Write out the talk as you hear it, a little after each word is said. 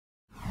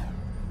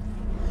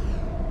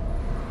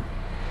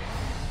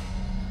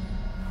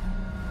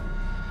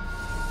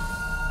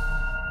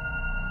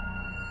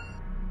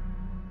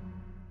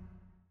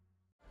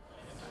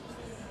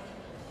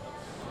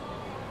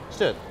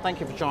Stewart, thank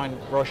you for joining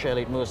Rochay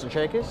Elite Movers and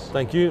Shakers.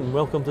 Thank you and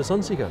welcome to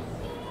Sunseeker.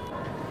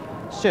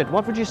 Stewart,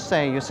 what would you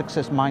say your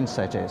success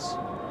mindset is?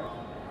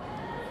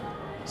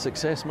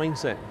 Success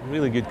mindset,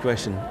 really good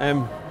question.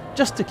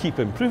 Just to keep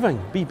improving,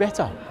 be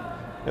better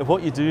at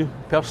what you do,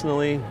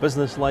 personally,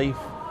 business life,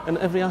 and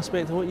every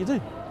aspect of what you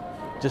do.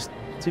 Just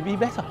to be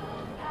better.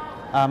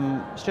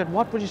 Stewart,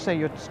 what would you say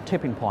your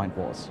tipping point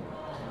was?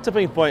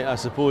 Tipping point, I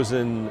suppose,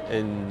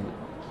 in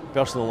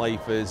personal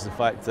life is the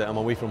fact that I'm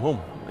away from home.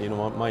 You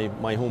know,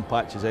 my home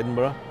patch is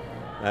Edinburgh.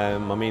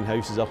 My main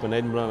house is up in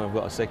Edinburgh, and I've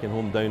got a second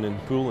home down in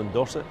Poole in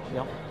Dorset.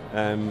 Yep.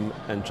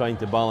 And trying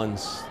to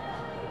balance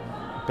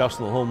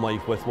personal home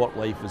life with work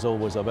life is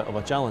always a bit of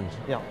a challenge.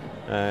 Yep.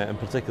 In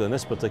particular, in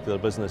this particular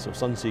business of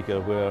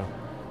Sunseeker, where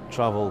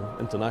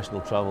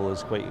international travel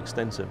is quite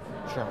extensive.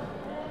 Sure.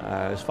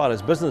 As far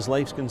as business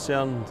life's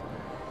concerned,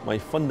 my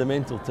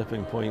fundamental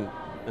tipping point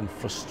and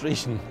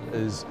frustration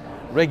is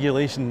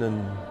regulation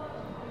and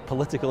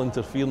political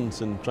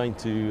interference and trying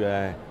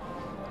to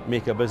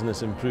make a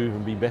business improve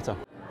and be better.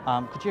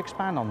 Could you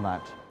expand on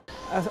that?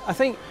 I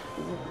think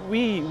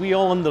we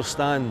all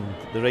understand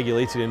the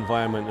regulatory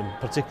environment, and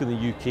particularly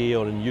in the UK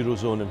or in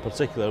Eurozone in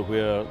particular,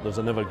 where there's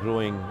an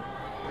ever-growing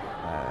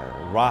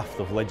raft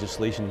of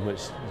legislation which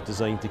is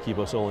designed to keep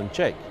us all in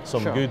check.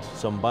 Some Sure. good,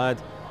 some bad,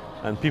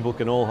 and people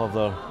can all have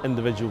their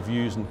individual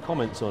views and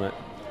comments on it.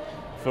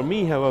 For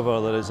me, however,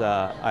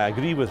 I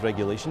agree with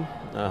regulation.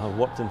 I have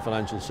worked in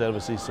financial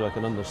services, so I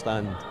can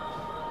understand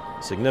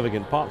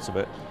significant parts of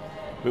it.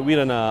 But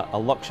we're in a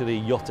luxury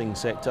yachting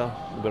sector.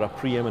 We're a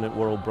preeminent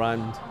world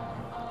brand,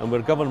 and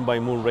we're governed by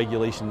more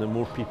regulation than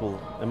more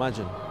people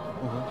imagine.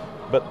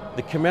 Mm-hmm. But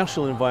the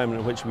commercial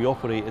environment in which we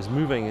operate is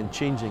moving and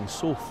changing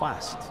so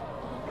fast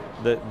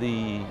that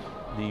the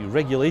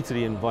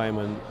regulatory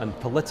environment and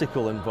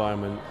political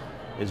environment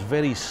is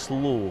very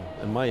slow,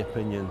 in my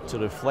opinion, to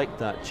reflect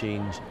that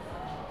change,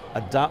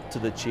 adapt to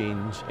the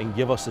change, and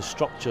give us the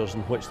structures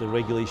in which the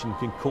regulation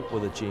can cope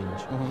with the change.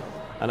 Mm-hmm.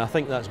 And I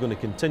think that's going to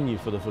continue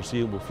for the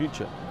foreseeable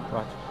future.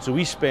 Right. So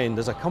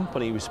as a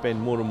company, we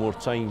spend more and more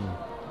time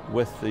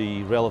with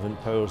the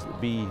relevant powers that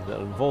be that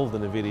are involved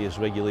in the various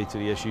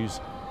regulatory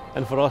issues.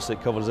 And for us,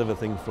 it covers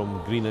everything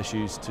from green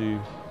issues to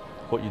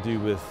what you do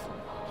with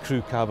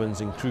crew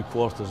cabins and crew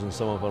quarters in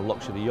some of our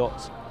luxury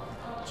yachts.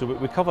 So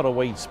we cover a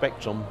wide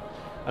spectrum.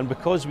 And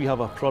because we have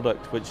a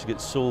product which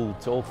gets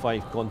sold to all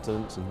 5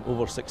 continents and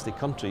over 60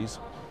 countries,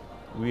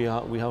 we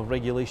have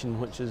regulation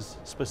which is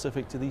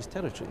specific to these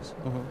territories.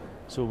 Mm-hmm.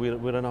 So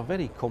we're in a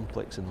very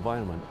complex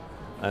environment,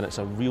 and it's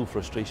a real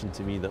frustration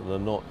to me that they're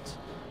not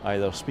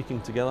either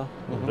speaking together.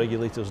 Mm-hmm.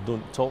 Regulators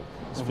don't talk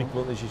as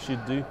frequently as you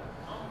should do.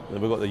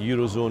 And we've got the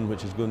Eurozone,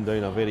 which is going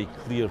down a very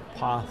clear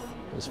path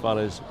as far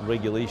as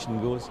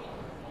regulation goes.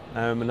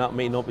 And that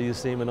may not be the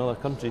same in other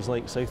countries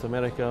like South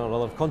America or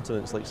other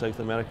continents like South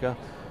America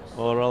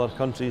or other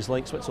countries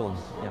like Switzerland.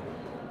 Yeah.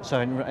 So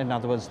in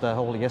other words, the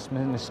whole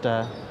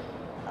Minister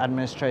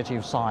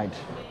administrative side.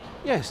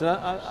 Yes, and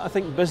I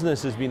think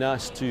business has been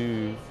asked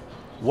to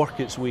work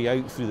its way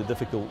out through the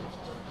difficult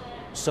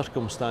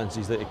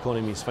circumstances that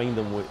economies find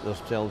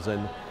themselves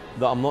in,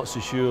 that I'm not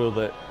so sure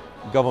that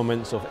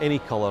governments of any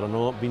colour, and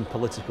not being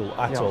political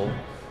at all,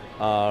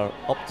 are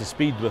up to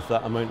speed with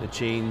that amount of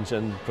change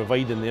and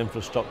providing the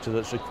infrastructure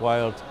that's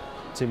required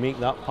to make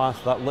that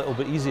path that little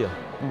bit easier.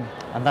 Mm.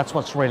 And that's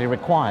what's really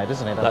required,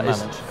 isn't it, at the moment?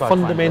 That is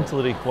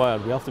fundamentally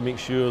required. We have to make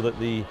sure that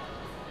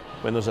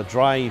when there's a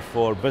drive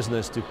for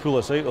business to pull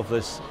us out of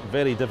this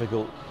very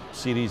difficult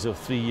series of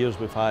 3 years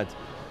we've had,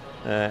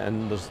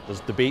 and there's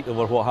debate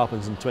over what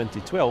happens in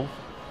 2012,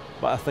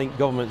 but I think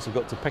governments have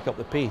got to pick up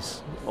the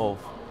pace of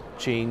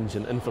change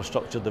and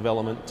infrastructure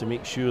development to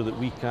make sure that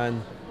we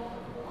can,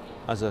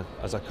 as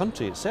a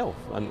country itself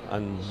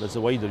and as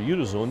a wider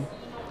Eurozone,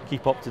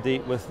 keep up to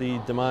date with the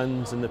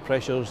demands and the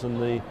pressures and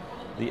the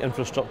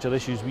infrastructure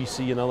issues we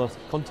see in other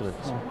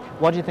continents.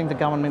 What do you think the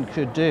government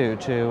could do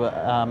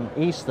to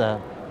ease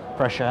the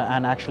pressure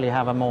and actually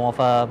have a more of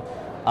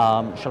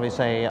a, shall we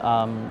say,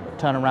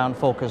 turnaround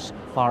focus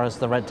as far as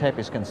the red tape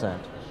is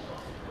concerned?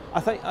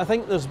 I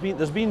think there's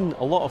been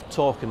a lot of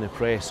talk in the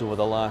press over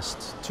the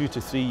last 2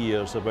 to 3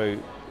 years about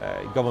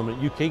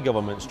UK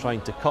governments trying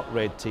to cut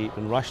red tape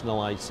and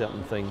rationalise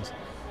certain things.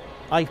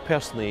 I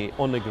personally,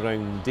 on the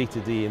ground, day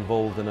to day,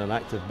 involved in an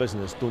active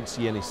business, don't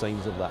see any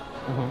signs of that.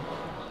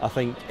 Mm-hmm. I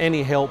think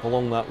any help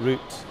along that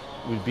route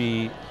would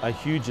be a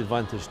huge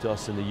advantage to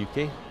us in the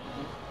UK.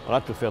 Or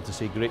I'd prefer to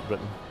say Great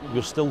Britain.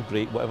 We're still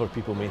great, whatever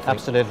people may think.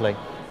 Absolutely.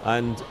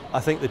 And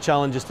I think the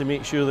challenge is to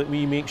make sure that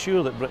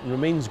Britain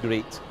remains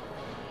great,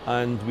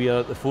 and we are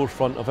at the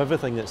forefront of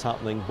everything that's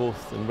happening,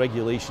 both in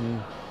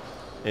regulation,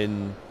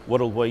 in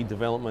worldwide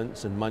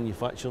developments, in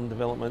manufacturing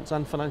developments,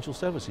 and financial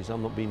services.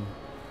 I'm not being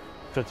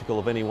critical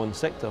of any one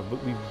sector,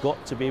 but we've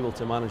got to be able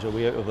to manage our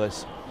way out of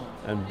this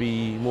and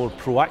be more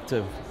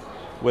proactive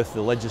with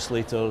the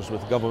legislators,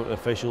 with government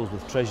officials,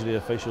 with treasury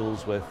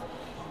officials, with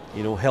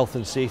health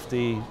and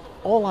safety,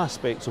 all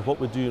aspects of what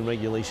we do in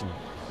regulation.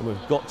 And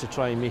we've got to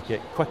try and make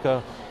it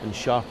quicker and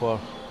sharper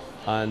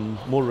and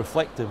more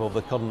reflective of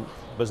the current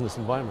business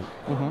environment.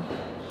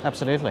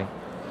 Absolutely.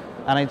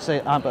 And I'd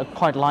say I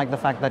quite like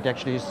the fact that you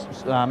actually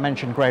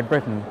mentioned Great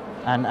Britain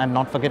and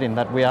not forgetting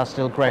that we are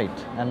still great,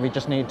 and we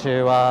just need to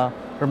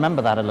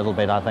remember that a little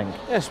bit, I think.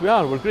 Yes, we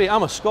are. We're great.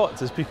 I'm a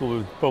Scot, as people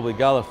would probably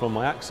gather from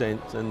my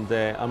accent, and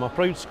I'm a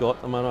proud Scot,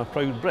 I'm a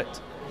proud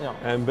Brit.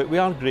 Yeah. But we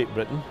are Great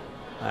Britain.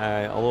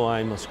 Although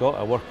I'm a Scot,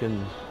 I work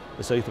in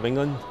the south of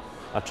England.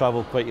 I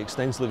travel quite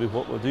extensively with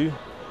what we do.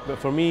 But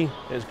for me,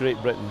 it's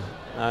Great Britain.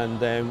 And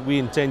we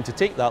intend to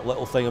take that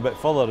little thing a bit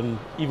further, and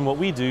even what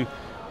we do,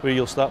 where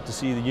you'll start to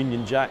see the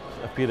Union Jack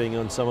appearing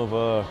on some of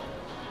our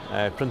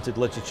printed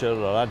literature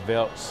or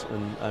adverts,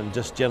 and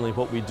just generally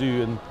what we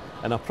do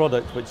in a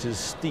product which is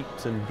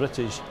steeped in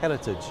British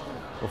heritage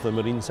of the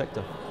marine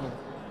sector.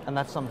 And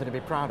that's something to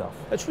be proud of.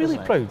 It's really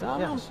proud.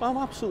 Yes. I'm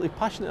absolutely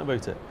passionate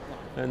about it.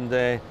 And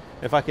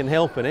if I can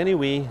help in any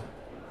way,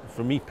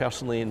 for me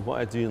personally, in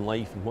what I do in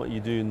life and what you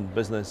do in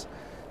business,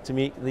 to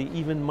make the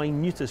even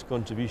minutest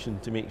contribution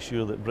to make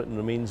sure that Britain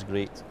remains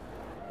great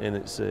in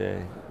its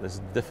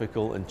this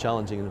difficult and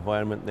challenging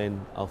environment,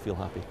 then I'll feel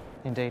happy.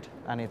 Indeed,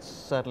 and it's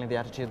certainly the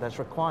attitude that's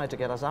required to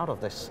get us out of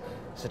this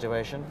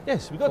situation.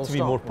 Yes, we've got to be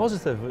more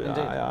positive. Indeed.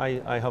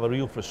 I have a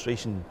real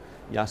frustration.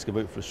 You asked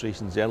about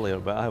frustrations earlier,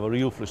 but I have a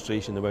real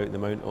frustration about the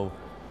amount of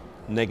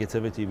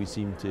negativity we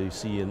seem to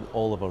see in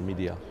all of our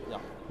media,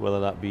 whether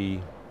that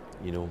be,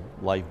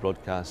 live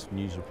broadcasts,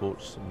 news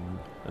reports,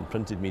 and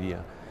printed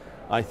media.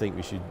 I think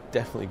we should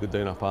definitely go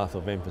down a path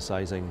of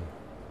emphasising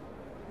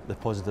the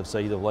positive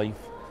side of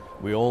life.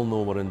 We all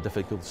know we're in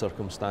difficult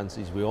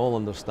circumstances. We all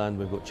understand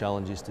we've got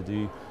challenges to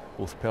do,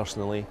 both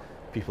personally.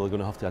 People are going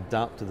to have to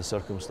adapt to the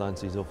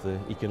circumstances of the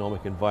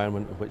economic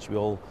environment in which we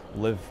all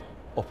live,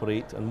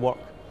 operate and work.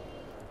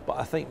 But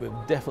I think we've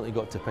definitely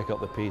got to pick up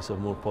the pace of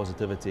more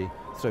positivity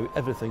throughout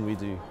everything we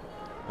do.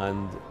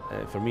 And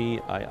for me,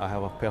 I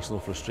have a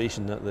personal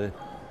frustration at the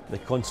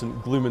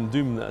constant gloom and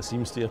doom that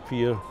seems to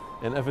appear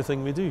in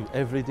everything we do,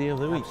 every day of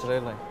the week.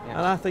 Absolutely, yes.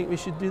 And I think we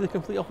should do the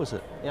complete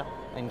opposite. Yeah,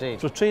 indeed.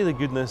 Portray the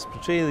goodness,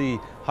 portray the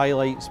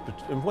highlights,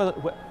 in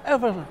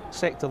whatever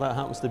sector that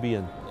happens to be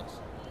in.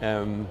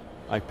 Yes.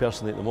 I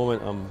personally, at the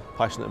moment, I'm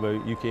passionate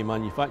about UK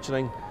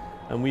manufacturing,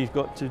 and we've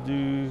got to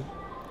do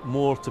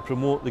more to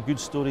promote the good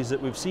stories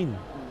that we've seen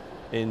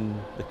in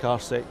the car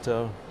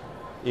sector,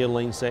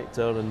 airline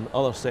sector, and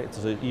other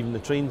sectors, even the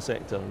train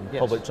sector and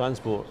public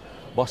transport.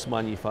 Bus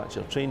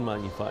manufacture, train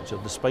manufacture,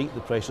 despite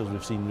the pressures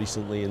we've seen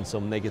recently and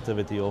some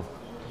negativity of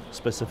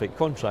specific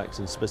contracts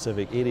in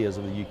specific areas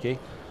of the UK,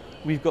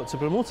 we've got to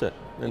promote it.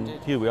 And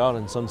here we are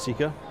in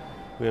Sunseeker,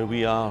 where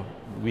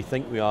we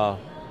think we are,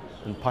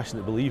 and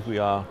passionately believe we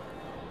are,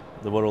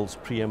 the world's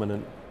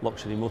preeminent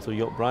luxury motor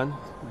yacht brand.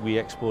 We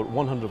export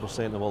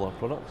 100% of all our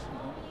products.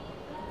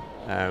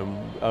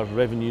 Our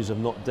revenues have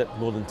not dipped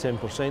more than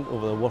 10%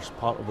 over the worst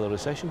part of the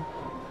recession,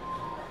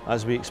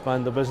 as we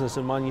expand the business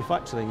in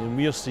manufacturing, and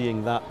we're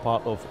seeing that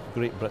part of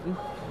Great Britain.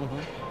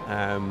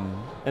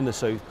 In the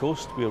South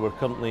Coast, where we're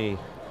currently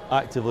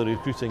actively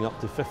recruiting up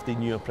to 50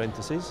 new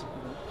apprentices.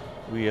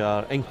 We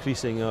are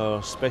increasing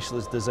our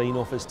specialist design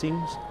office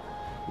teams.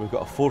 We've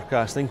got a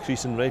forecast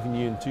increase in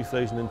revenue in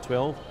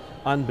 2012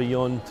 and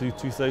beyond to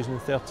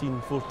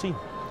 2013-14.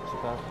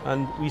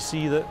 And we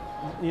see that,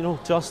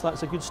 to us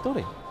that's a good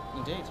story.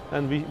 Indeed.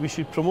 And we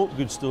should promote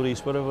good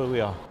stories wherever we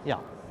are. Yeah,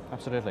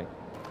 absolutely.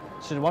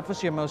 So what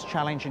was your most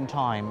challenging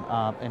time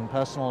in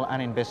personal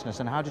and in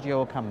business, and how did you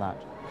overcome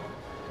that?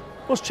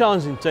 Most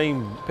challenging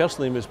time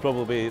personally was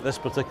probably this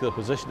particular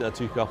position that I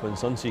took up in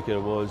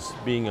Sunseeker, was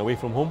being away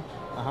from home.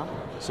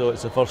 So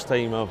it's the first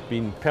time I've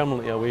been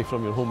permanently away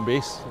from your home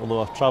base,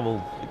 although I've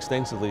travelled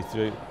extensively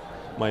throughout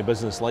my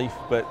business life,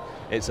 but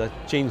it's a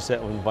changed set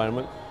of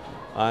environment.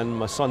 And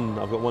my son,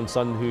 I've got one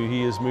son who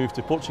he has moved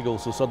to Portugal,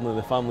 so suddenly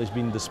the family's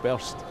been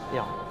dispersed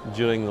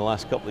during the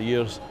last couple of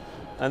years.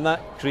 And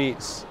that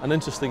creates an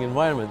interesting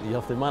environment that you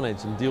have to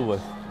manage and deal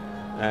with.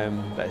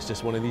 But it's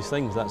just one of these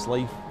things, that's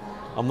life.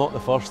 I'm not the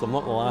first, I'm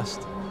not the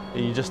last.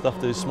 You just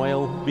have to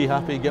smile, be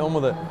happy, get on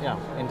with it. Yeah,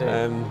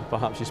 indeed.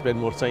 Perhaps you spend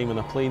more time in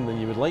a plane than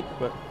you would like,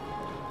 but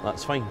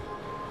that's fine.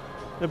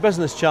 The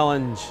business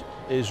challenge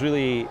is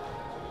really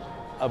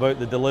about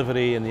the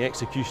delivery and the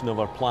execution of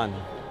our plan.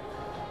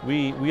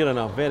 We're in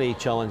a very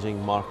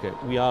challenging market.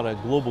 We are a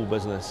global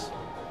business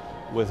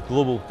with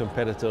global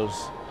competitors,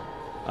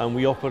 and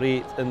we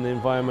operate in the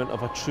environment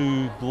of a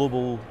true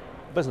global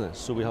business.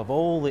 So we have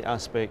all the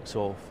aspects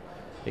of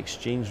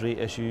exchange rate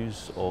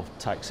issues, of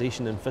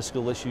taxation and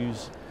fiscal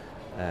issues,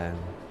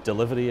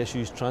 delivery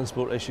issues,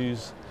 transport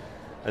issues,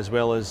 as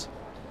well as,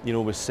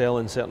 we sell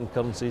in certain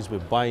currencies, we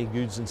buy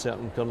goods in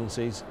certain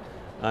currencies,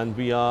 and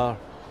we are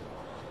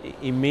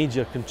a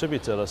major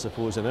contributor, I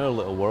suppose, in our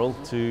little world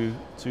to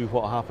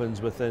what happens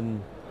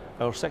within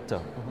our sector.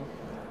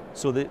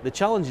 So the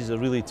challenges are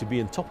really to be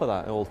on top of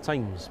that at all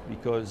times,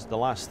 because the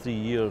last 3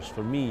 years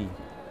for me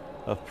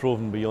have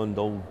proven beyond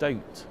all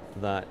doubt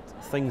that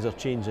things are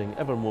changing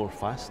ever more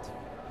fast.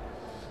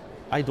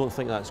 I don't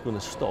think that's going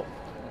to stop.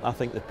 I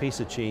think the pace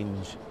of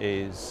change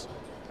is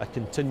a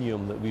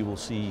continuum that we will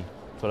see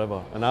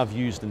forever. And I've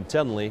used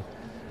internally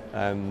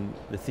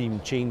the theme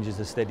change is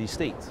a steady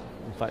state.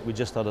 In fact, we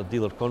just had a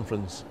dealer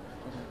conference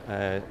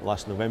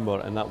last November,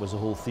 and that was the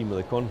whole theme of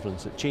the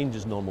conference. That change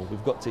is normal.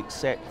 We've got to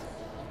accept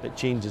that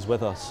change is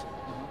with us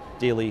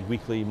daily,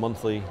 weekly,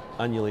 monthly,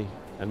 annually,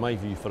 in my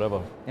view,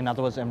 forever. In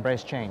other words,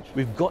 embrace change.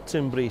 We've got to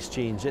embrace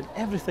change in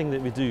everything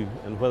that we do,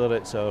 and whether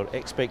it's our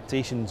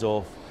expectations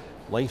of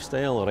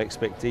lifestyle, or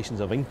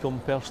expectations of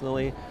income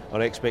personally,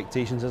 or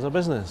expectations as a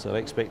business, or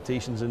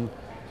expectations in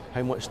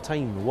how much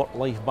time,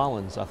 work-life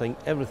balance. I think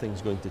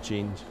everything's going to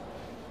change.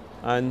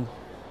 And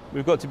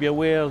we've got to be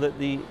aware that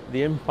the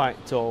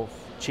impact of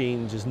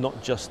change is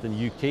not just in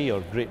UK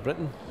or Great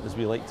Britain, as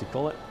we like to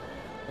call it.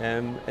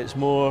 It's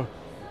more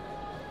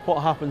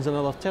what happens in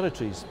other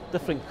territories.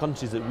 Different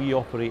countries that we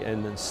operate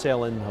in and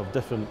sell in have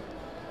different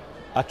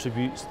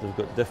attributes. They've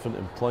got different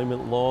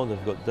employment law,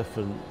 they've got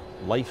different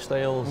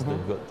lifestyles,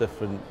 they've got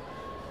different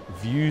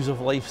views of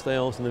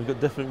lifestyles, and they've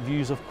got different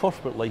views of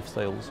corporate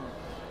lifestyles.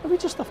 And we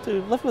just have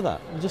to live with that.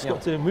 We've just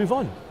got to move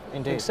on,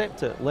 Indeed.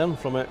 Accept it, learn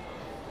from it.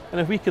 And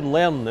if we can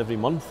learn every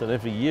month and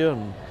every year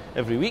and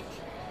every week,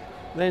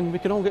 then we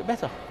can all get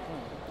better.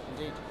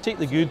 Indeed. Take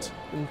the good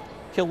and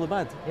kill the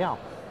bad. Yeah.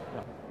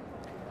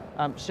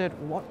 Stewart,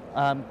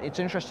 it's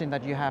interesting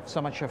that you have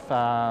so much of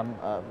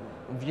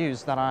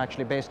views that are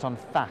actually based on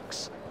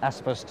facts as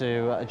opposed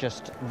to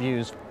just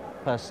views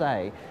per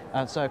se.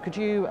 So could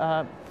you,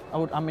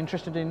 I'm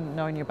interested in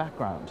knowing your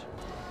background.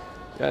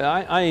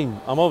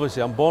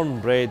 I'm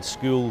born, bred,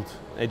 schooled,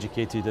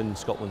 educated in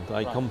Scotland.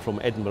 I come from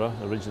Edinburgh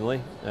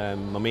originally.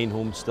 My main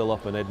home's still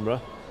up in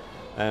Edinburgh.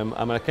 I'm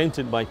an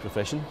accountant by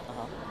profession,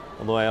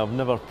 although I have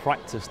never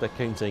practiced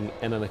accounting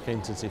in an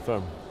accountancy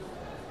firm.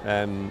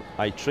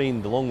 I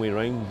trained the long way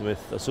round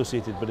with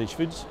Associated British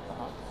Foods,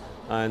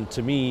 and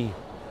to me,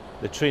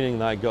 the training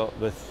that I got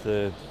with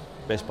the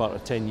best part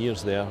of 10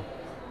 years there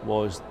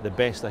was the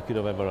best I could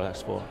have ever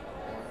asked for.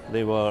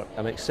 They were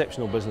an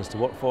exceptional business to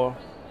work for.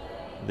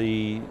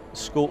 The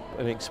scope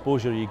and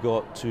exposure you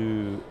got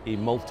to a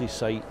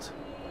multi-site,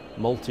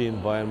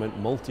 multi-environment,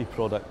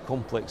 multi-product,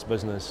 complex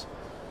business,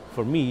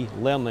 for me,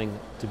 learning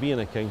to be an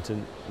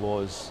accountant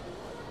was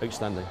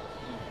outstanding.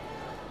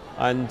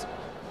 And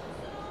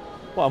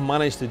what I've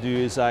managed to do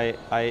is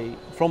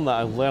from that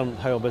I've learned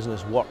how a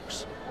business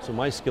works. So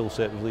my skill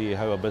set is really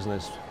how a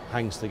business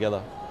hangs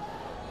together.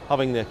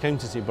 Having the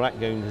accountancy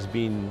background has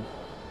been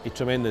a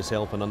tremendous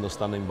help in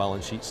understanding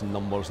balance sheets and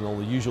numbers and all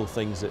the usual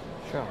things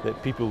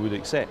that people would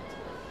accept.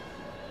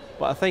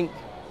 But I think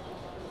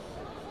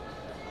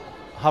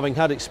having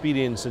had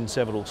experience in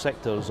several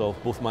sectors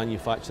of both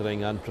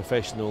manufacturing and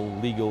professional,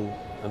 legal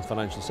and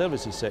financial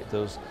services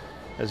sectors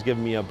has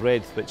given me a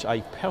breadth which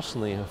I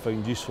personally have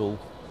found useful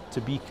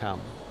to be calm.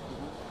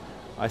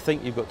 I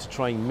think you've got to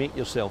try and make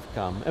yourself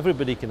calm.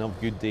 Everybody can have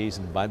good days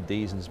and bad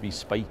days and be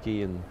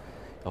spiky and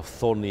have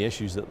thorny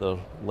issues that they're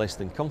less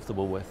than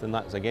comfortable with, and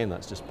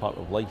that's just part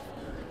of life.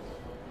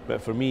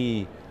 But for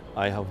me,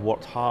 I have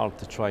worked hard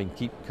to try and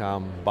keep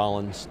calm,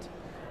 balanced,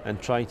 and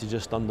try to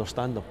just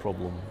understand the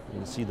problem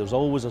and see there's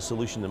always a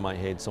solution in my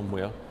head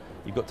somewhere.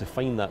 You've got to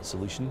find that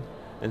solution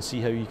and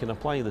see how you can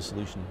apply the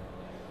solution.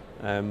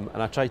 And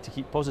I try to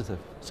keep positive.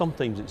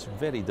 Sometimes it's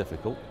very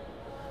difficult,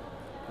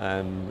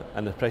 and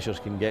the pressures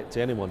can get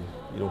to anyone,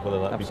 whether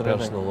that be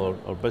personal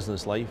or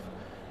business life.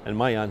 And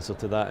my answer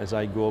to that is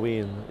I go away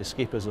in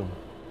escapism.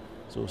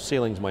 So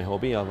sailing's my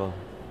hobby. I have a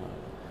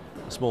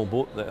small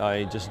boat that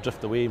I just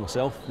drift away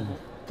myself and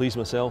please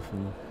myself.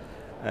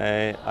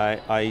 And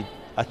I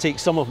take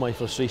some of my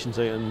frustrations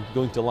out in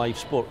going to live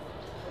sport.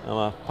 I'm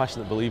a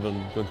passionate believer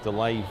in going to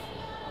live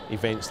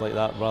events like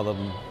that rather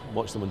than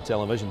watch them on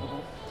television.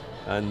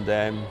 And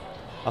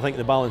I think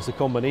the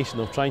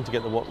combination of trying to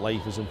get the work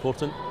life is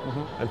important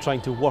and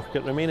trying to work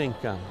at remaining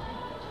calm.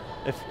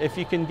 If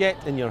you can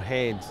get in your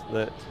head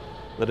that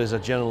there is a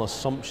general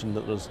assumption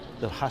that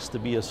there has to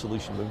be a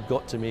solution, we've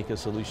got to make a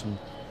solution,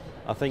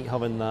 I think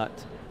having a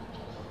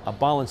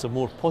balance of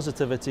more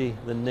positivity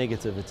than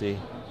negativity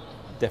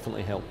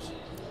definitely helps.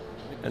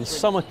 And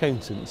some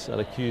accountants are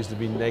accused of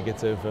being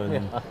negative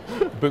and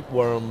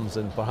bookworms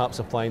and perhaps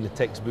applying the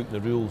textbook and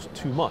the rules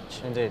too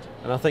much. Indeed.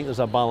 And I think there's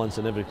a balance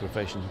in every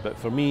profession. But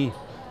for me,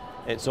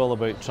 it's all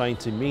about trying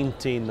to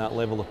maintain that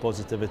level of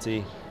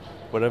positivity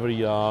wherever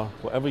you are,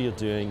 whatever you're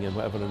doing, and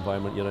whatever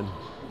environment you're in.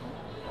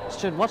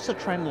 Stewart, what's the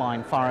trend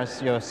line far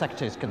as your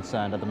sector is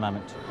concerned at the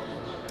moment?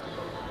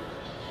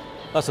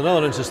 That's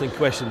another interesting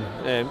question.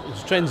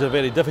 Trends are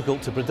very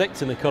difficult to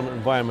predict in the current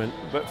environment,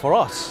 but for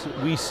us,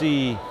 we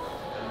see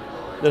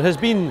there has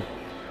been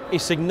a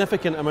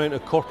significant amount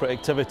of corporate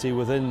activity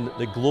within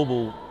the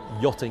global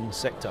yachting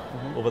sector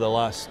over the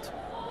last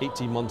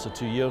 18 months or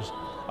 2 years.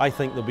 I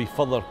think there'll be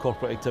further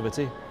corporate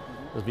activity.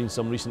 There's been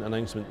some recent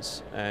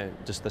announcements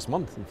just this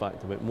month, in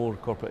fact, about more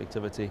corporate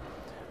activity,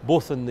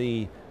 both in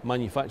the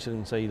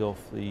manufacturing side of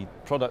the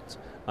product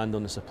and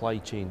on the supply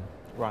chain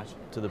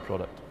to the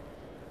product.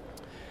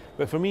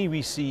 But for me,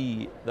 we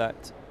see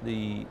that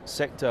the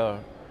sector,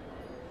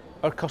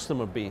 our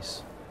customer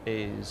base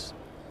is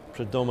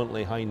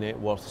predominantly high net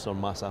worths or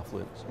mass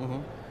affluence.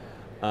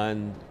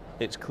 And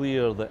it's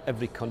clear that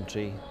every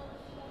country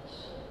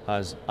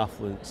has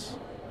affluence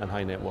and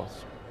high net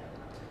worth.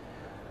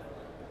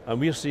 And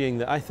we're seeing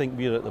that I think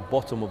we're at the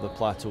bottom of the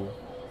plateau.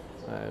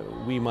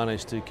 We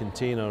managed to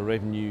contain our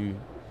revenue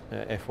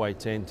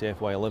FY10 to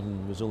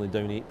FY11 was only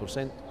down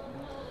 8%.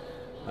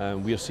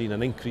 We're seeing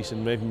an increase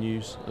in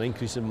revenues, an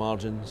increase in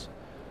margins,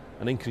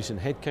 an increase in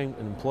headcount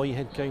and employee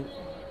headcount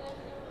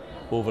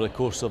over the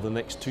course of the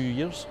next 2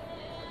 years.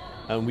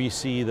 And we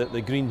see that the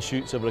green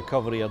shoots of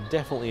recovery are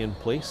definitely in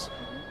place,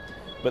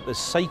 but the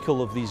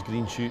cycle of these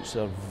green shoots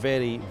are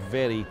very,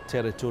 very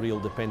territorial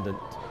dependent.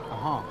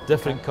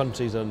 Different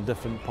countries are in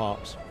different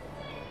parts.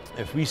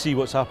 If we see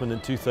what's happened in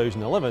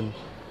 2011,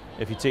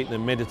 if you take the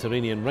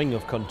Mediterranean ring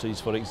of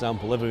countries, for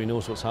example, everybody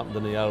knows what's happened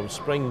in the Arab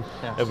Spring,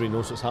 yes. Everybody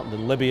knows what's happened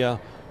in Libya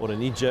or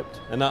in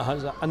Egypt, and that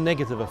has a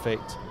negative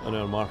effect on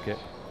our market.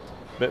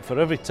 But for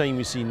every time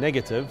we see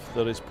negative,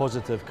 there is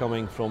positive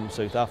coming from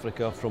South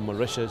Africa, from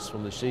Mauritius,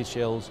 from the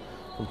Seychelles,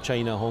 from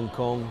China, Hong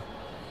Kong,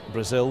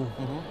 Brazil.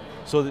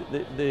 So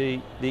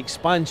the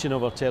expansion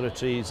of our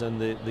territories and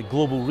the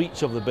global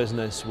reach of the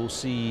business will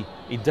see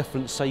a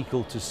different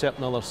cycle to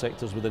certain other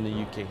sectors within the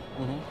UK.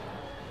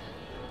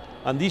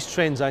 And these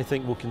trends, I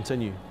think, will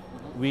continue.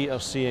 We're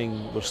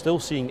still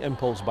seeing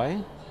impulse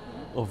buying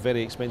of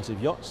very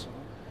expensive yachts.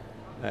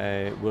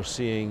 We're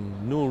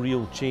seeing no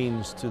real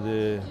change to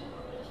the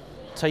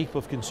type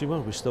of consumer.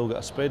 We've still got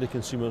a spread of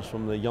consumers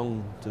from the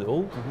young to the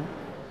old.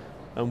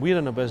 And we're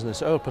in a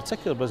business, our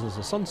particular business,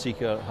 the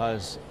Sunseeker,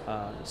 has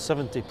a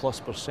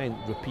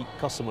 70+% repeat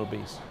customer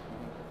base.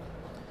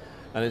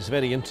 And it's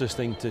very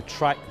interesting to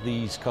track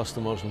these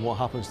customers and what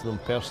happens to them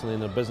personally in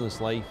their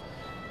business life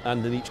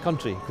and in each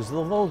country, because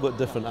they've all got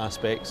different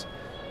aspects.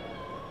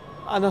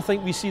 And I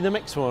think we see the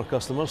mix from our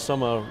customers.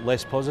 Some are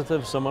less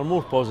positive, some are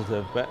more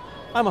positive. But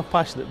I'm a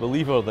passionate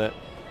believer that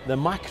the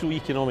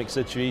macroeconomic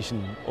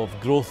situation of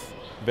growth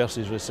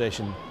versus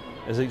recession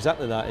is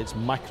exactly that, it's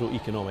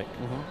macroeconomic.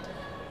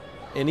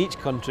 In each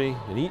country,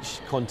 in each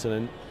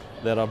continent,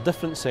 there are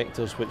different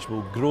sectors which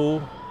will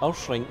grow or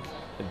shrink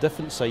at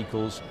different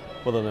cycles,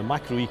 whether the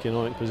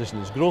macroeconomic position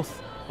is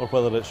growth or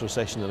whether it's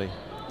recessionary.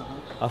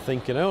 I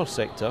think in our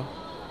sector,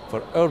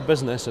 for our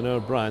business and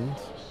our brand,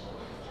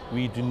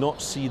 we do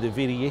not see the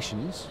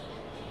variations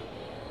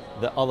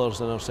that others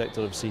in our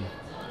sector have seen.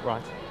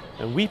 Right.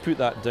 And we put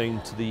that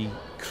down to the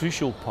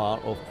crucial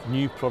part of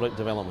new product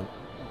development.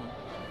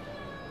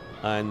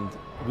 And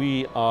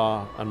we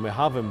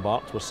have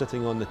embarked, we're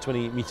sitting on the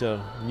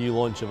 28-metre new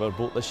launch of our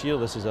boat this year.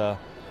 This is a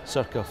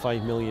circa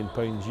 £5 million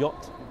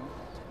yacht.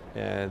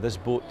 This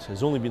boat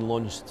has only been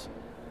launched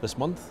this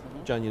month,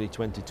 January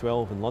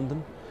 2012 in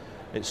London.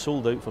 It's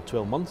sold out for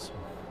 12 months.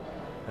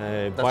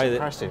 That's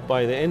impressive.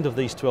 By the end of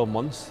these 12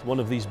 months, one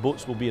of these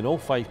boats will be in all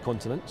 5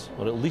 continents,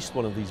 or at least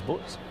one of these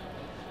boats.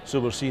 So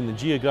we're seeing the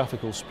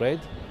geographical spread.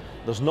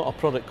 There's not a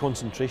product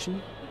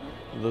concentration.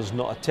 There's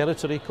not a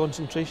territory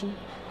concentration.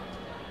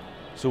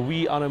 So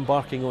we are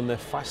embarking on the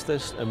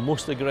fastest and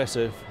most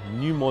aggressive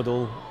new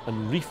model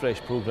and refresh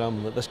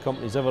program that this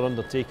company's ever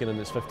undertaken in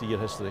its 50-year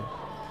history.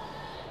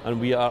 And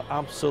we are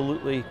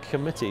absolutely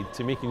committed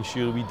to making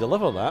sure we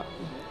deliver that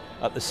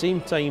at the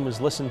same time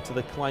as listen to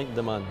the client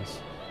demands.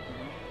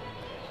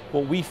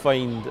 What we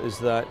find is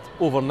that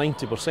over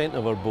 90%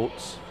 of our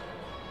boats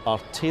are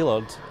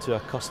tailored to a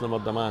customer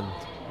demand.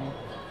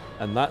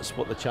 And that's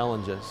what the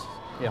challenge is.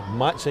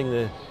 Matching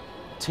the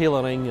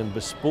tailoring and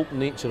bespoke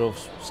nature of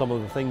some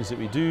of the things that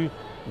we do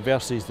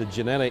versus the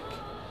generic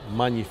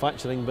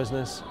manufacturing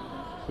business,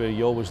 where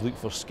you always look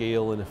for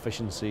scale and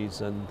efficiencies,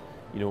 and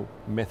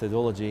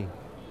methodology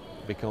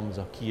becomes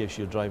a key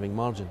issue driving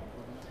margin.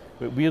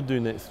 But we're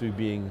doing it through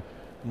being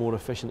more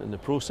efficient in the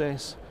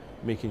process,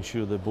 making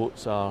sure the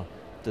boats are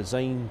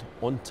designed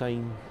on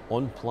time,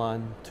 on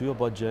plan, to a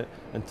budget,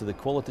 and to the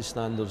quality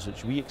standards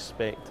which we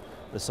expect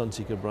the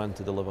Sunseeker brand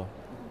to deliver.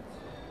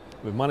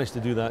 We've managed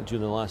to do that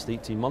during the last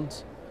 18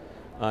 months,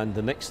 and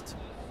the next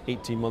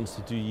 18 months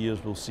to 2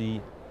 years will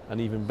see an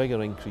even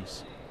bigger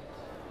increase.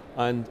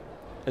 And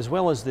as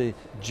well as the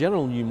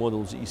general new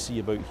models that you see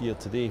about here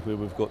today, where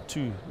we've got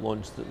 2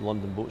 launched at the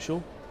London Boat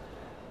Show,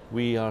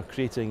 we are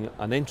creating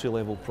an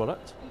entry-level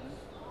product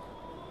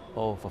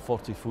of a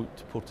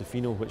 40-foot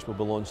Portofino, which will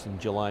be launched in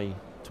July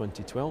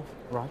 2012.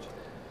 Right.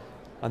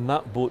 And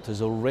that boat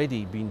has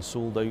already been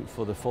sold out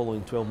for the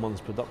following 12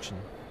 months production.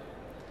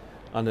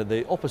 And at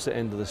the opposite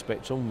end of the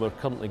spectrum, we're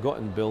currently got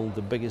in build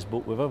the biggest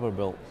boat we've ever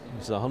built.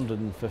 It's a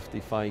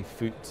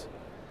 155-foot,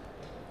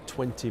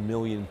 £20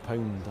 million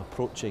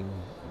approaching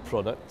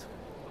product,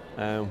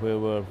 where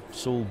we're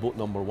sold boat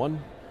number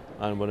 1,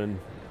 and we're in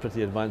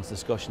pretty advanced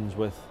discussions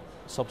with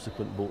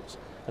subsequent boats.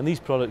 And these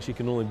products you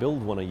can only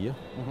build 1 a year,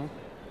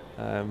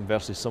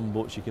 versus some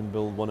boats you can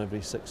build 1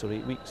 every 6 or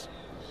 8 weeks.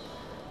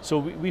 So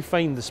we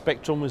find the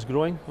spectrum is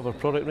growing of our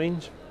product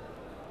range,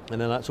 and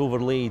then that's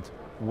overlaid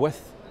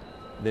with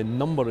the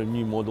number of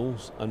new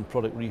models and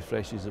product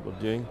refreshes that we're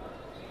doing,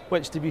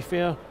 which, to be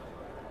fair,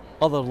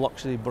 other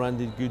luxury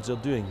branded goods are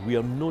doing. We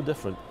are no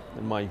different,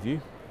 in my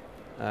view,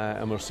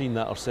 and we're seeing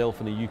that ourselves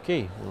in the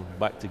UK. We're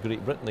back to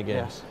Great Britain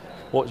again. Yes.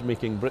 What's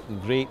making Britain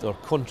great, or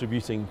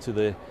contributing to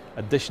the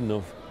addition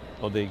of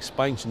or the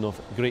expansion of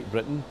Great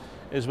Britain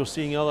is we're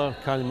seeing other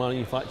car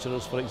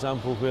manufacturers, for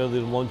example, where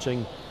they're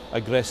launching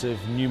aggressive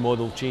new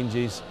model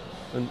changes.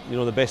 And you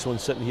know, the best one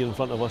sitting here in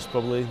front of us,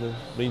 probably the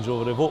Range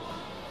Rover Evoque,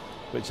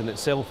 which in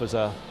itself is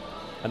an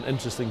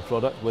interesting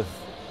product with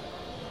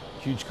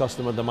huge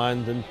customer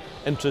demand and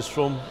interest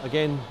from,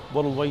 again,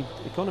 worldwide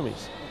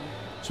economies.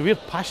 So we're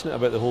passionate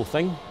about the whole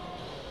thing.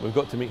 We've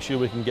got to make sure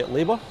we can get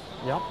labour.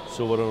 Yep.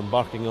 So we're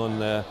embarking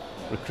on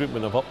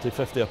recruitment of up to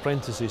 50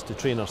 apprentices to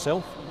train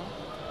ourselves.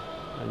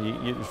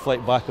 And you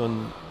reflect back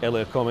on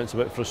earlier comments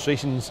about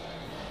frustrations,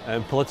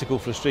 and political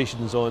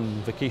frustrations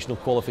on vocational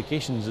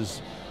qualifications is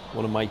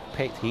one of my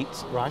pet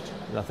hates. Right.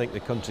 And I think the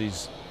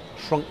country's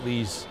shrunk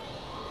these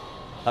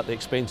at the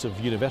expense of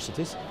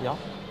universities. Yeah.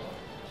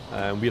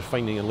 We're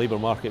finding the labour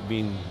market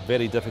being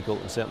very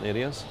difficult in certain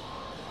areas.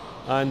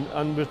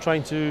 And we're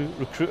trying to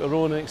recruit our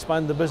own and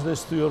expand the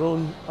business through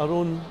our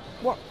own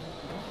work.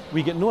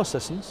 We get no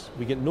assistance,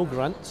 we get no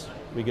grants,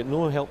 we get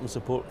no help and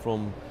support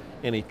from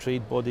any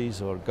trade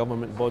bodies or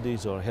government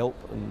bodies or help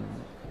in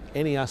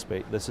any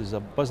aspect. This is a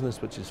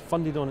business which is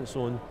funded on its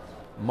own,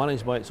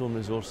 managed by its own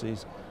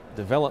resources,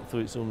 developed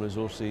through its own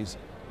resources,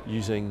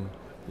 using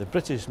the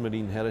British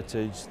marine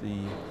heritage, the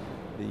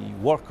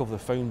work of the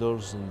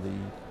founders and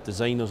the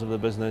designers of the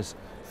business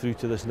through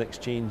to this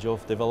next change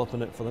of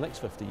developing it for the next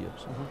 50 years.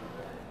 Mm-hmm.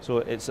 So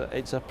it's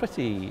a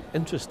pretty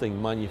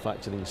interesting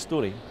manufacturing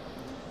story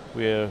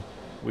where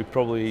we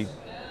probably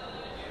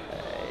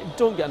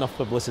don't get enough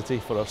publicity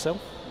for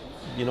ourselves,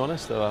 being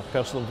honest, our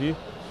personal view.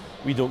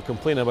 We don't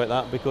complain about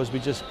that because we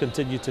just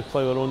continue to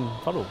plough our own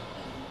furrow.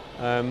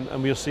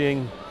 And we're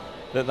seeing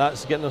that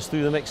that's getting us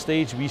through the next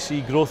stage. We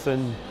see growth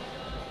in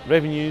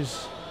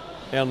revenues,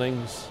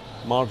 earnings,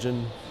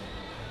 margin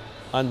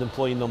and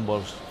employee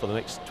numbers for the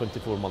next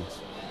 24 months.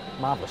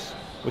 Marvellous.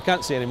 We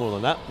can't say any more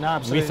than that. No,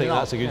 absolutely We think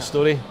not. that's a good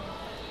story.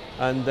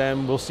 And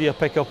we'll see a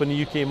pick-up in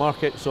the UK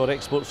market, so our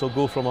exports will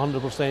go from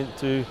 100%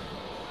 to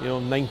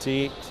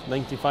 98,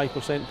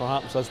 95%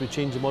 perhaps as we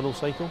change the model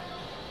cycle.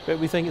 But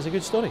we think it's a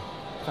good story.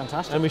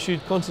 Fantastic. And we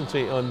should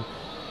concentrate on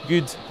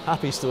good,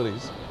 happy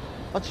stories.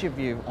 What's your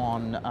view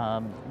on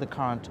the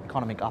current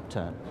economic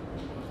upturn?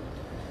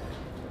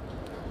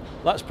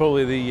 That's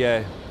probably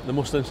the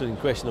most interesting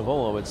question of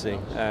all, I would say.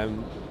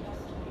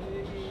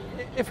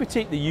 If we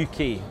take the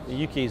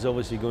UK is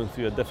obviously going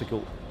through a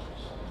difficult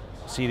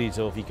series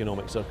of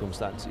economic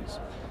circumstances,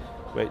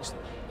 which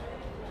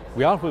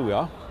we are where we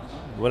are.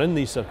 We're in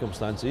these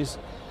circumstances.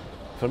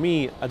 For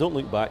me, I don't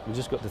look back, we've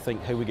just got to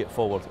think how we get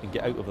forward and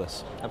get out of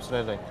this.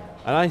 Absolutely.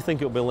 And I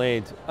think it will be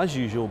led, as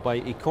usual, by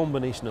a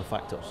combination of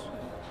factors.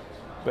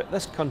 But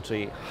this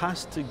country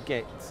has to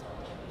get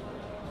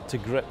to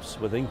grips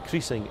with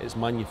increasing its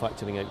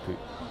manufacturing output.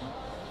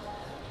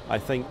 I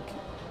think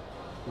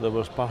there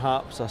was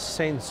perhaps a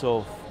sense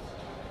of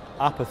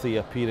apathy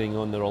appearing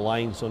on the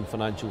reliance on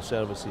financial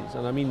services,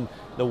 and I mean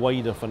the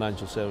wider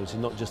financial services,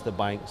 not just the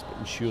banks, but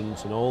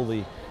insurance and all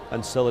the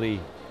ancillary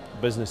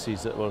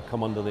businesses that were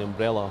come under the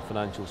umbrella of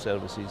financial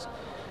services.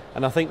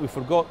 And I think we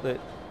forgot that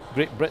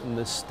Great Britain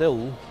is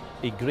still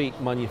a great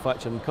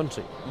manufacturing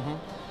country. Mm-hmm.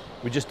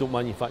 We just don't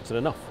manufacture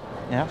enough.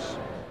 Yes.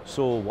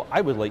 So what I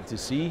would like to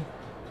see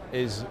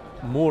is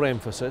more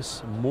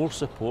emphasis, more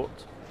support.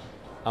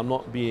 I'm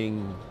not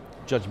being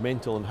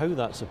judgmental on how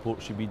that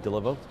support should be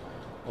delivered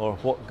or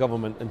what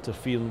government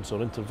interference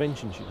or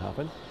intervention should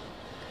happen.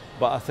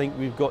 But I think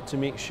we've got to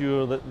make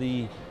sure that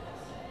the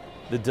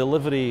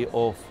delivery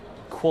of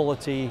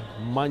quality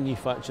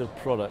manufactured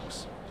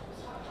products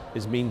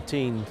is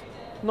maintained,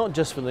 not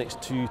just for the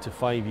next 2 to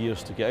 5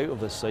 years to get out of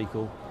this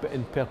cycle, but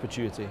in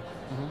perpetuity.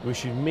 Mm-hmm. We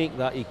should make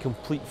that a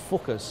complete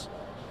focus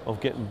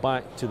of getting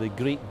back to the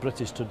great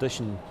British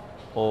tradition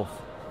of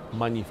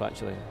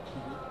manufacturing.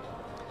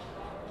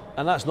 Mm-hmm.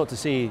 And that's not to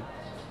say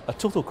a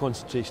total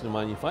concentration of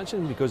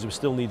manufacturing, because we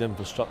still need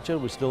infrastructure,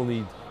 we still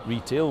need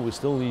retail, we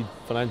still need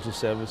financial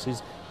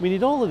services. We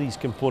need all of these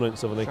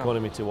components of an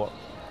economy to work.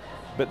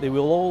 But they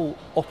will all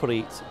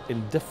operate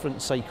in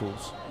different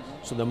cycles.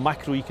 So the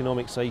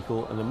macroeconomic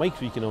cycle and the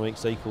microeconomic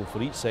cycle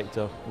for each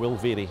sector will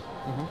vary.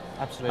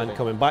 Mm-hmm. Absolutely. And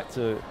coming back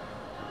to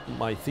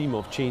my theme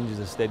of change is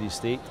a steady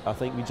state, I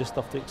think we just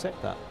have to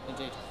accept that.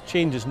 Indeed.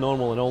 Change is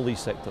normal in all these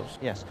sectors.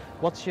 Yes.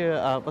 What's your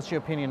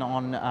opinion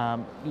on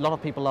a lot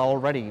of people are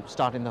already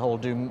starting the whole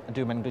doom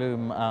and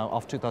gloom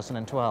of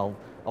 2012,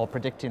 or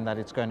predicting that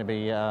it's going to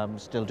be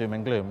still doom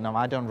and gloom. Now,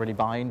 I don't really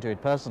buy into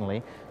it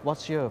personally.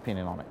 What's your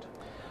opinion on it?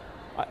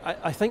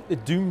 I think the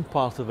doom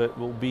part of it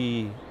will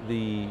be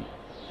the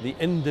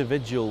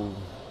individual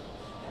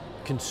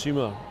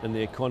consumer in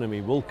the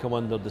economy will come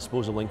under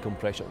disposable income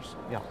pressures.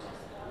 Yeah.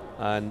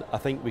 And I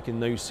think we can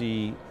now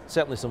see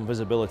certainly some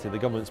visibility. The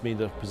government's made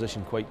their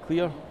position quite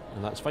clear,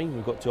 and that's fine,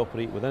 we've got to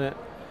operate within it.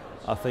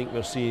 I think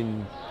we're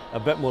seeing a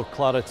bit more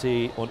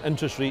clarity on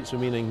interest rates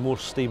remaining more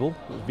stable.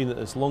 It's been at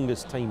its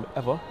longest time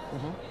ever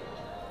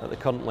at the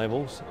current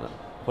levels.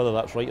 Whether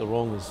that's right or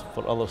wrong is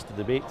for others to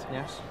debate.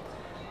 Yes.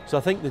 So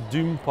I think the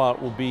doom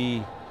part will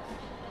be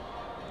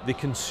the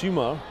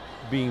consumer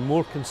being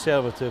more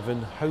conservative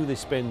in how they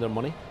spend their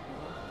money,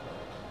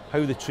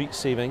 how they treat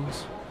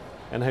savings,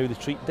 and how they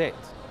treat debt.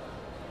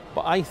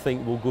 But I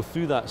think we'll go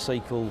through that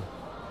cycle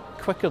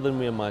quicker than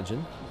we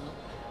imagine.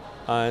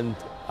 And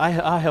I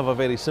have a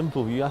very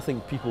simple view. I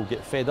think people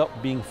get fed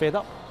up being fed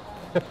up.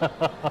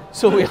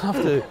 So we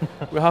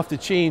have to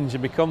change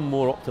and become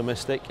more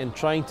optimistic in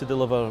trying to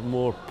deliver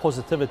more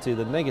positivity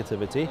than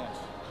negativity,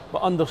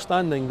 but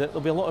understanding that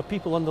there'll be a lot of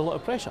people under a lot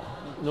of pressure.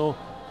 You know,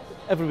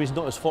 everybody's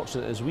not as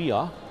fortunate as we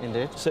are,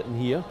 Indeed, sitting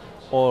here,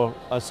 or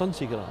as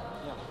Sunseeker are.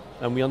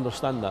 And we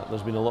understand that.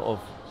 There's been a lot of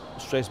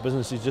stressed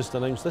businesses just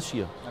announced this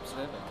year.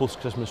 Absolutely.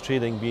 Post-Christmas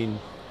trading being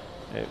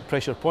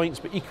pressure points,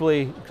 but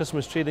equally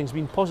Christmas trading's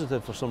been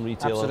positive for some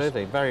retailers.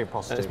 Absolutely, very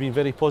positive. And it's been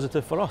very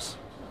positive for us.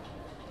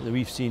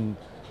 We've seen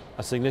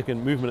a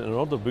significant movement in our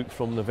order book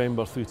from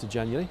November through to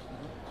January.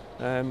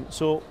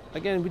 So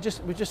again, we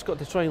just got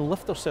to try and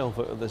lift ourselves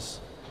out of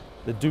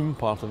the doom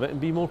part of it and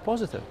be more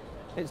positive.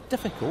 It's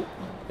difficult,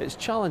 it's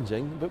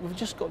challenging, but we've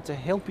just got to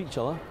help each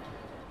other,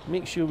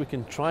 make sure we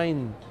can try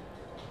and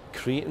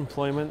create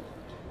employment,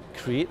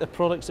 create the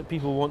products that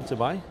people want to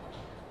buy,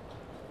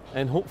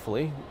 and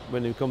hopefully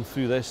when we come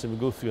through this and we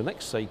go through a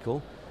next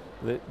cycle,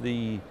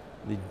 the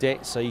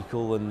debt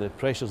cycle and the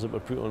pressures that we're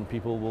put on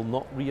people will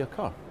not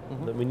reoccur.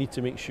 That we need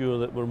to make sure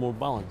that we're more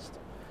balanced.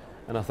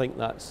 And I think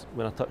that's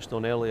when I touched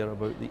on earlier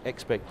about the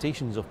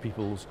expectations of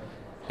people's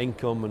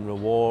income and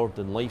reward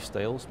and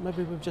lifestyles.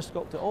 Maybe we've just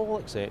got to all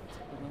accept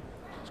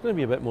it's going to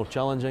be a bit more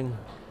challenging.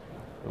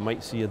 We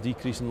might see a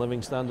decrease in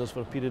living standards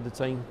for a period of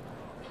time,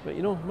 but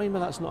you know, maybe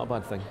that's not a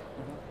bad thing.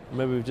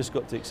 Maybe we've just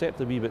got to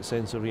accept a wee bit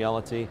sense of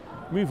reality,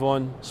 move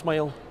on,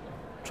 smile,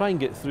 try and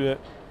get through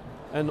it,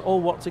 and all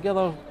work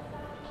together,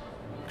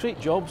 create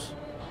jobs,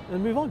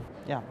 and move on.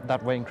 Yeah,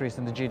 that way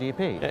increasing the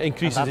GDP. It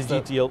increases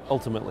the GDP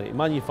ultimately.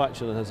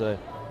 Manufacturing has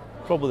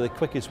probably the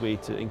quickest way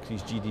to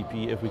increase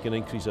GDP if we can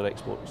increase our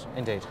exports.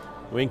 Indeed.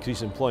 We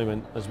increase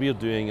employment, as we're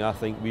doing. I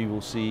think we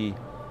will see,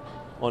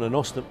 on an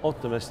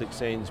optimistic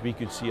sense, we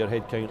could see our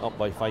headcount up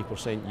by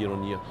 5% year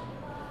on year.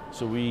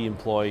 So we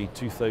employ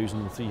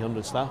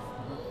 2,300 staff.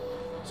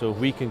 So if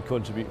we can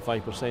contribute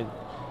 5%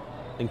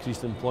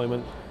 increased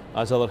employment,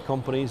 as other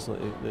companies, like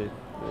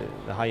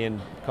the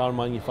high-end car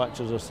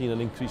manufacturers are seeing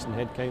an increase in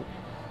headcount,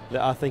 that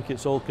I think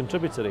it's all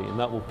contributory, and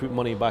that will put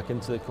money back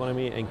into the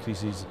economy. It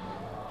increases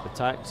the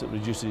tax, it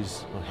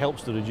reduces or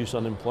helps to reduce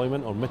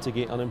unemployment or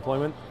mitigate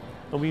unemployment,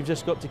 and we've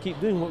just got to keep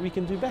doing what we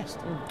can do best.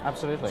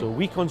 Absolutely. So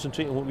we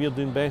concentrate on what we're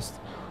doing best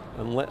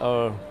and let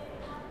our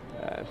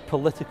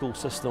political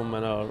system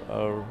and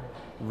our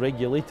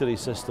regulatory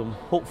system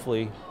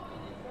hopefully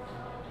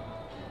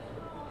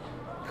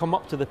come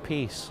up to the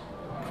pace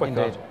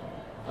quicker. Indeed.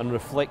 And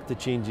reflect the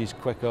changes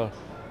quicker,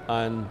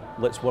 and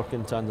let's work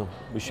in tandem.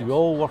 We should be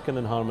all working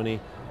in harmony.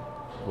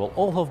 We'll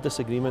all have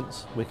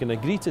disagreements. We can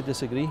agree to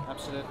disagree.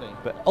 Absolutely.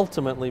 But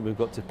ultimately we've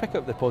got to pick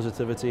up the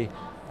positivity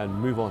and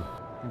move on.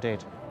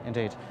 Indeed,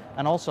 indeed.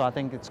 And also I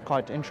think it's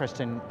quite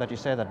interesting that you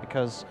say that,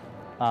 because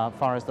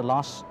far as the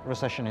last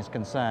recession is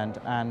concerned,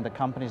 and the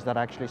companies that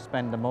actually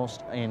spend the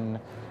most in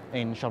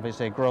shall we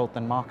say, growth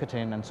and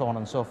marketing and so on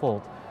and so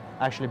forth,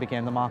 actually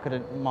became the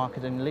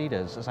marketing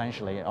leaders,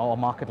 essentially, or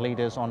market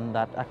leaders on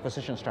that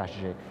acquisition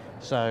strategy.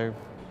 So,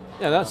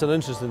 yeah, that's an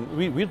interesting.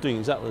 We're doing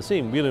exactly the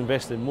same. We're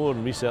investing more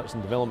in research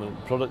and development,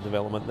 and product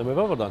development than we've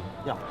ever done.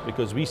 Yeah.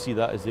 Because we see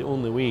that as the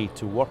only way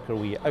to work our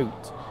way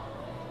out.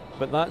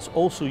 But that's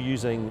also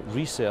using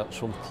research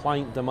from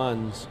client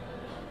demands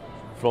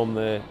from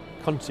the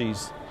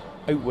countries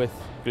out with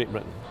Great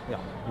Britain. yeah.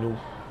 You know,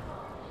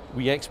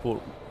 we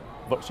export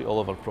virtually all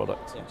of our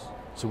products. Yes.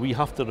 So we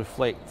have to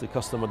reflect the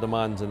customer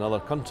demands in other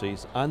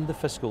countries and the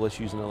fiscal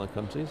issues in other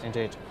countries.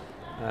 Indeed.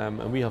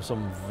 And we have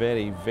some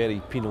very, very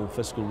penal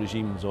fiscal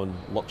regimes on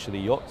luxury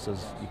yachts,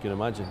 as you can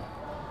imagine.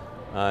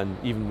 And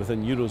even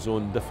within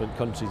Eurozone, different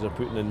countries are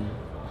putting in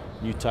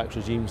new tax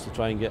regimes to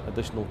try and get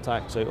additional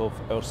tax out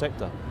of our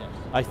sector. Yes.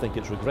 I think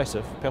it's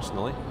regressive,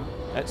 personally.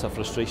 It's a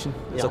frustration.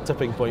 It's Yeah. a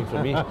tipping point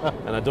for me.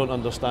 And I don't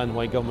understand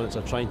why governments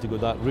are trying to go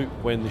that route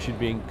when they should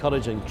be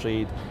encouraging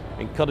trade,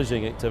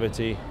 encouraging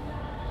activity.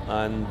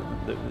 And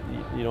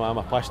you know, I'm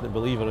a passionate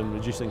believer in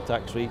reducing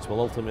tax rates will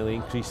ultimately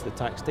increase the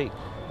tax take.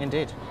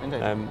 Indeed,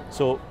 indeed.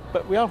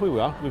 But we are where we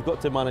are. We've got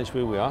to manage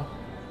where we are,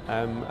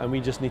 and we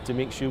just need to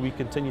make sure we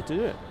continue to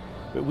do it.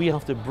 But we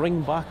have to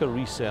bring back our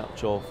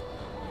research of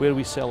where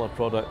we sell our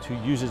product, who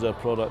uses our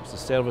products, the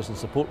service and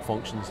support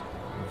functions,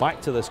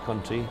 back to this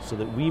country so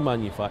that we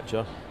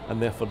manufacture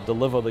and therefore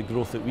deliver the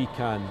growth that we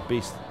can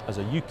based as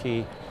a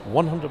UK,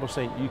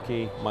 100%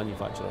 UK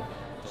manufacturer.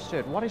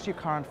 Stuart, what is your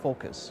current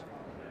focus?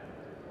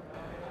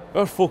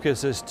 Our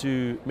focus is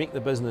to make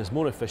the business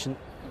more efficient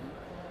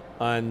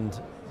and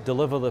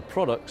deliver the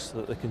products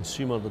that the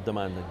consumer is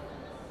demanding.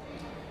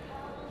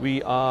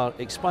 We are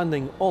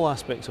expanding all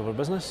aspects of our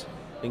business,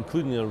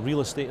 including our real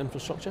estate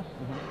infrastructure.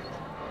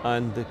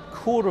 And the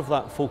core of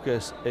that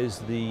focus is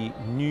the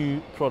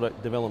new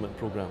product development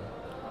program.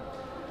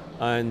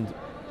 And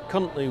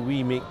currently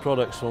we make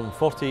products from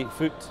 48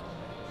 foot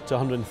to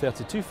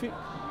 132 foot,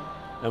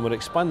 and we're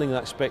expanding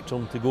that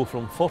spectrum to go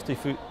from 40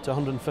 foot to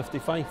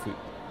 155 foot.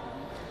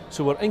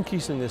 So we're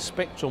increasing the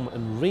spectrum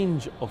and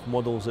range of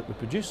models that we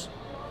produce,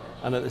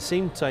 and at the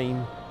same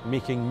time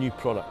making new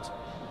product.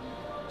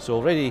 So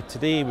already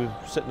today we're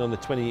sitting on the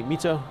 28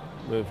 metre,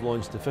 we've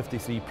launched the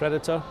 53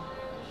 Predator,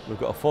 we've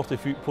got a 40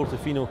 foot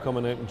Portofino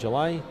coming out in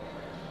July,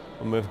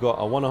 and we've got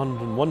a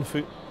 101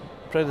 foot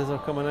Predator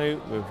coming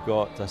out, we've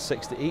got a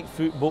 68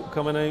 foot boat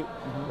coming out,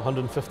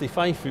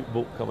 155 foot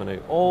boat coming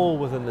out, all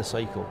within the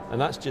cycle, and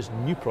that's just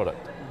new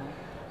product.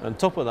 On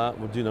top of that,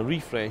 we're doing a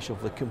refresh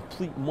of the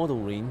complete model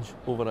range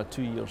over a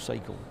 2-year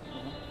cycle.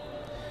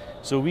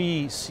 So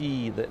we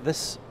see that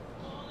this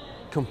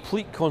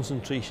complete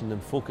concentration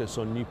and focus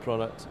on new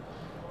product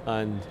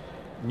and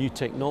new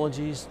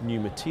technologies, new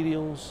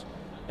materials,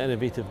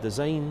 innovative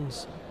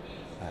designs,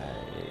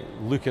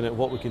 looking at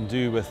what we can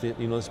do with it.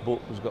 You know, this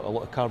boat has got a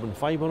lot of carbon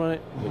fibre on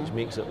it, which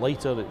makes it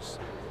lighter,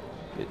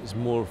 it's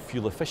more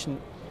fuel efficient,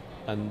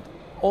 and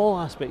all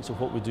aspects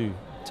of what we do,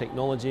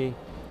 technology.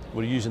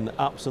 We're using the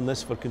apps on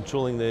this for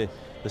controlling the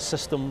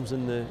systems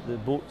in the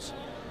boats.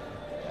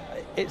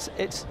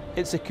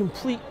 It's a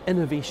complete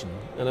innovation,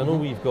 and I know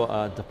we've got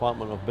a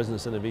Department of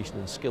Business Innovation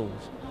and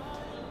Skills,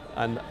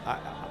 and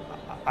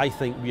I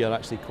think we are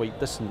actually quite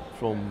distant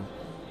from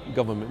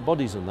government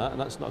bodies on that,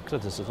 and that's not a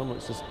criticism,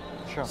 it's just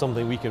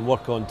something we can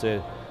work on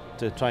to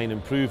try and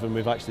improve, and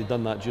we've actually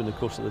done that during the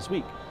course of this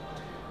week.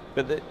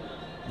 But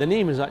the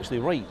name is actually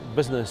right,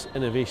 Business,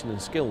 Innovation and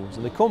Skills,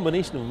 and the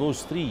combination of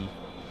those three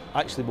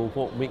actually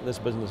will make this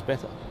business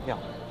better. Yeah.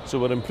 So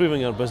we're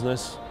improving our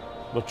business,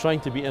 we're trying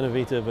to be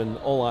innovative in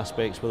all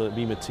aspects, whether it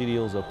be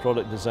materials or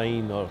product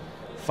design or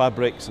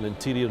fabrics and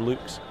interior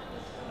looks.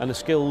 And the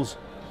skills,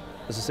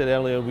 as I said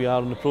earlier, we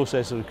are in the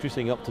process of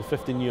recruiting up to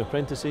 50 new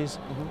apprentices.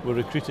 We're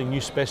recruiting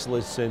new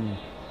specialists in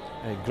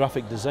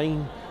graphic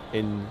design,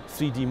 in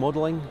 3D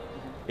modelling,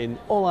 in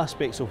all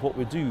aspects of what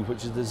we do,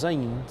 which is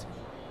designed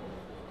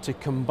to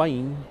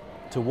combine,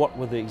 to work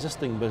with the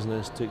existing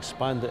business to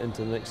expand it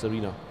into the next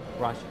arena.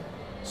 Right.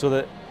 So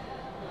that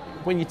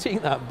when you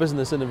take that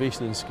business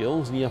innovation and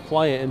skills and you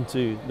apply it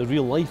into the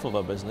real life of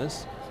a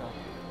business,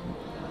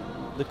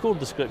 the core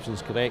description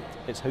is correct,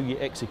 it's how you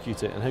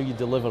execute it and how you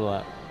deliver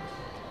that.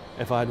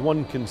 If I had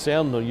one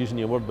concern, or using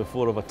your word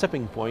before, of a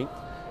tipping point,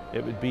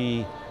 it would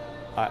be,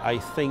 I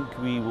think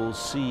we will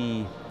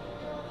see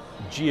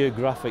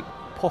geographic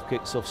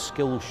pockets of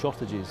skill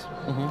shortages.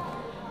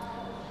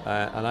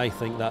 And I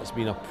think that's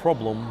been a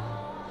problem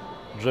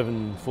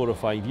driven 4 or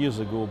 5 years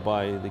ago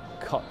by the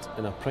cut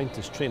in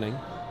apprentice training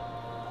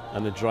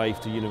and the drive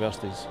to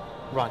universities.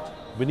 Right.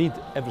 We need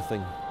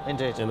everything.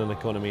 Indeed. In an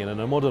economy, and in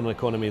a modern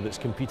economy that's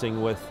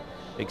competing with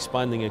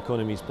expanding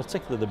economies,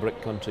 particularly the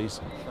BRIC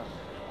countries. Sure.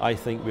 I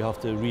think we have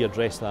to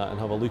readdress that and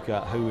have a look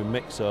at how we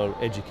mix our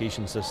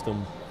education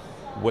system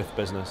with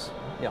business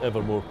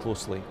ever more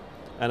closely.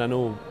 And I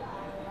know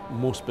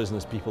most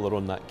business people are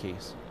on that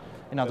case.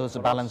 In other words, the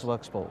balanced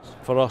workforce.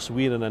 For us,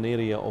 we're in an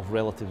area of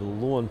relatively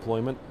low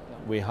employment.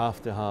 We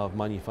have to have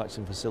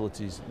manufacturing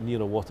facilities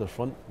near a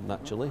waterfront,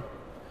 naturally,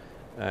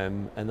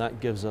 and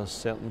that gives us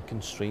certain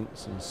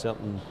constraints, and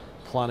certain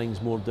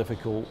planning's more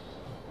difficult.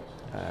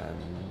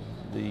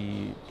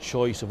 The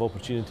choice of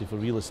opportunity for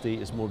real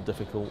estate is more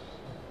difficult.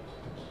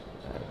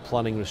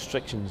 Planning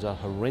restrictions are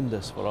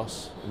horrendous for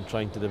us in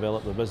trying to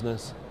develop the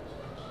business.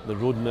 The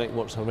road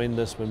network's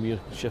horrendous when we're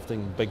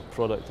shifting big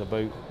product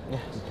about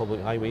in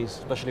public highways.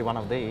 Especially one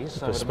of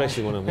these.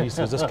 Especially one of these,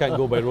 because this can't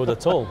go by road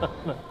at all.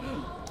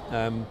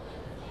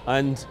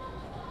 And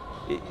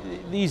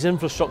these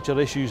infrastructure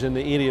issues in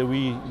the area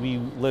we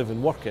live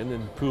and work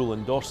in Poole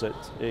and Dorset,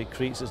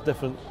 creates its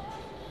different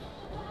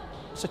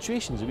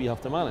situations that we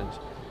have to manage.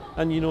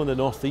 And you know, in the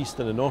northeast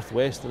and the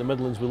northwest and the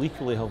Midlands will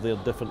equally have their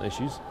different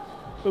issues.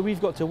 But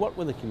we've got to work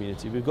with the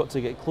community. We've got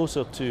to get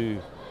closer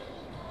to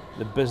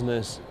the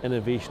business,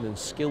 innovation and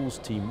skills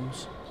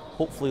teams,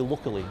 hopefully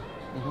locally.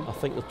 I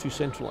think they're too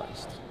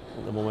centralised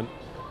at the moment.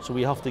 So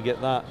we have to get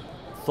that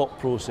thought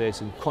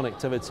process and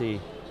connectivity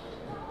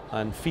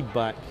and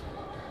feedback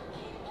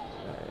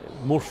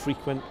more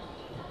frequent,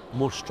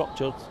 more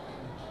structured,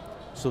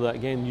 so that,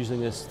 again, using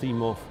this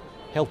theme of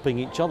helping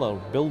each other,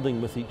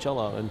 building with each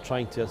other and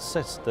trying to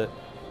assist that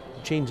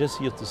change is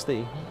here to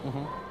stay.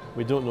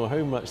 We don't know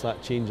how much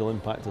that change will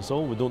impact us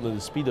all. We don't know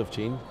the speed of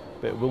change,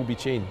 but it will be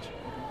change.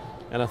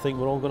 And I think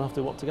we're all going to have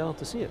to work together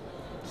to see it.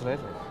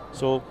 Absolutely.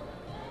 So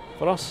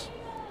for us,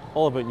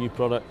 all about new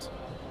product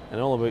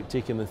and all about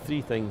taking the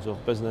three things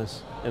of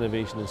business,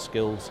 innovation and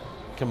skills,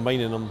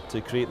 combining them to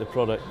create the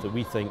product that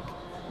we think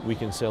we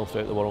can sell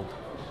throughout the world.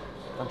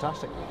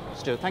 Fantastic.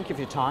 Stuart, thank you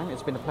for your time.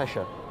 It's been a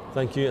pleasure.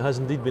 Thank you. It has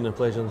indeed been a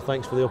pleasure, and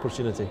thanks for the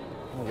opportunity.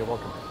 You're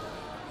welcome.